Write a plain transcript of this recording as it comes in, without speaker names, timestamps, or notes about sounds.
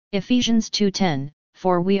Ephesians 2:10,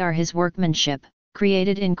 For we are his workmanship,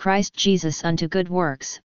 created in Christ Jesus unto good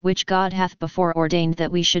works, which God hath before ordained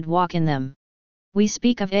that we should walk in them. We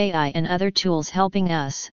speak of AI and other tools helping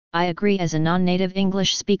us. I agree. As a non-native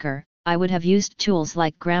English speaker, I would have used tools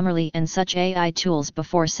like Grammarly and such AI tools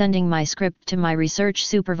before sending my script to my research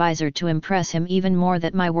supervisor to impress him even more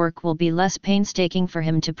that my work will be less painstaking for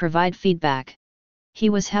him to provide feedback. He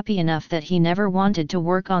was happy enough that he never wanted to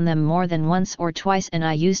work on them more than once or twice, and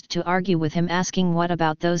I used to argue with him asking what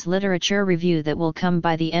about those literature review that will come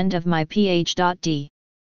by the end of my PhD.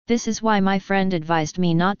 This is why my friend advised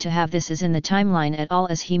me not to have this as in the timeline at all,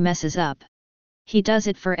 as he messes up. He does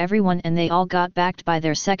it for everyone, and they all got backed by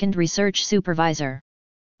their second research supervisor.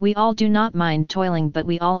 We all do not mind toiling, but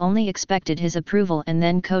we all only expected his approval and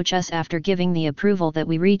then coach us after giving the approval that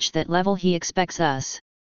we reach that level he expects us.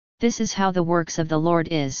 This is how the works of the Lord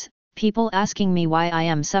is. People asking me why I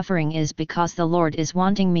am suffering is because the Lord is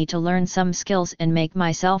wanting me to learn some skills and make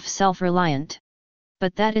myself self-reliant.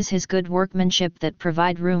 But that is his good workmanship that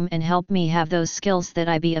provide room and help me have those skills that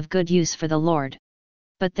I be of good use for the Lord.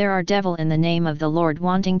 But there are devil in the name of the Lord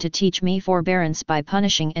wanting to teach me forbearance by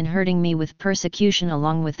punishing and hurting me with persecution,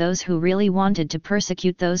 along with those who really wanted to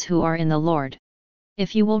persecute those who are in the Lord.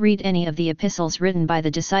 If you will read any of the epistles written by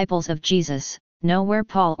the disciples of Jesus, nowhere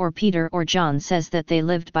Paul or Peter or John says that they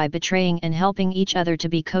lived by betraying and helping each other to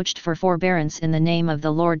be coached for forbearance in the name of the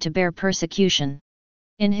Lord to bear persecution.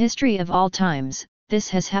 In history of all times, this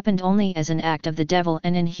has happened only as an act of the devil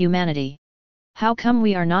and in humanity. How come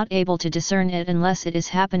we are not able to discern it unless it is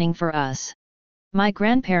happening for us? My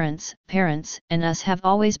grandparents, parents, and us have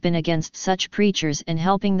always been against such preachers and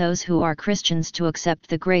helping those who are Christians to accept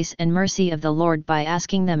the grace and mercy of the Lord by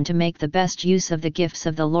asking them to make the best use of the gifts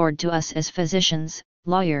of the Lord to us as physicians,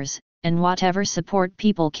 lawyers, and whatever support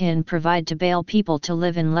people can provide to bail people to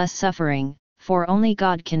live in less suffering, for only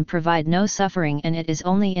God can provide no suffering, and it is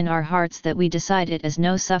only in our hearts that we decide it as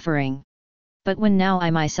no suffering. But when now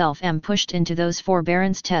I myself am pushed into those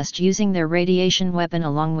forbearance tests using their radiation weapon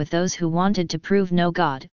along with those who wanted to prove no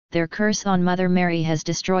God, their curse on Mother Mary has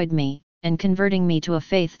destroyed me, and converting me to a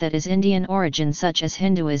faith that is Indian origin such as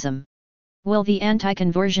Hinduism. Will the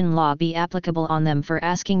anti-conversion law be applicable on them for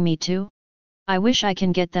asking me to? I wish I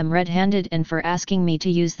can get them red-handed and for asking me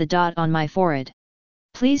to use the dot on my forehead.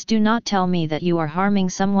 Please do not tell me that you are harming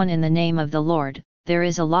someone in the name of the Lord. There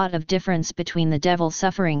is a lot of difference between the devil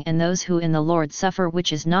suffering and those who in the Lord suffer,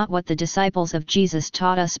 which is not what the disciples of Jesus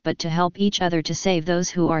taught us, but to help each other to save those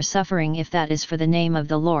who are suffering if that is for the name of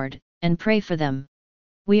the Lord, and pray for them.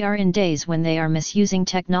 We are in days when they are misusing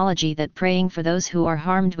technology, that praying for those who are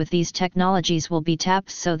harmed with these technologies will be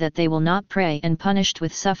tapped so that they will not pray and punished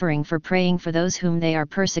with suffering for praying for those whom they are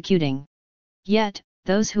persecuting. Yet,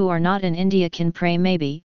 those who are not in India can pray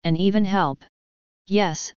maybe, and even help.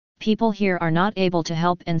 Yes, people here are not able to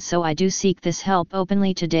help, and so I do seek this help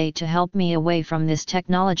openly today to help me away from this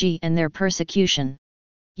technology and their persecution.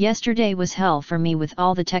 Yesterday was hell for me with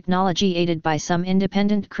all the technology aided by some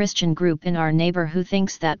independent Christian group in our neighbor who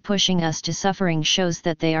thinks that pushing us to suffering shows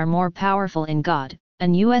that they are more powerful in God,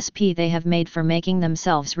 an USP they have made for making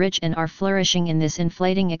themselves rich and are flourishing in this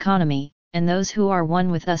inflating economy, and those who are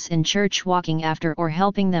one with us in church walking after or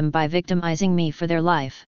helping them by victimizing me for their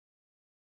life.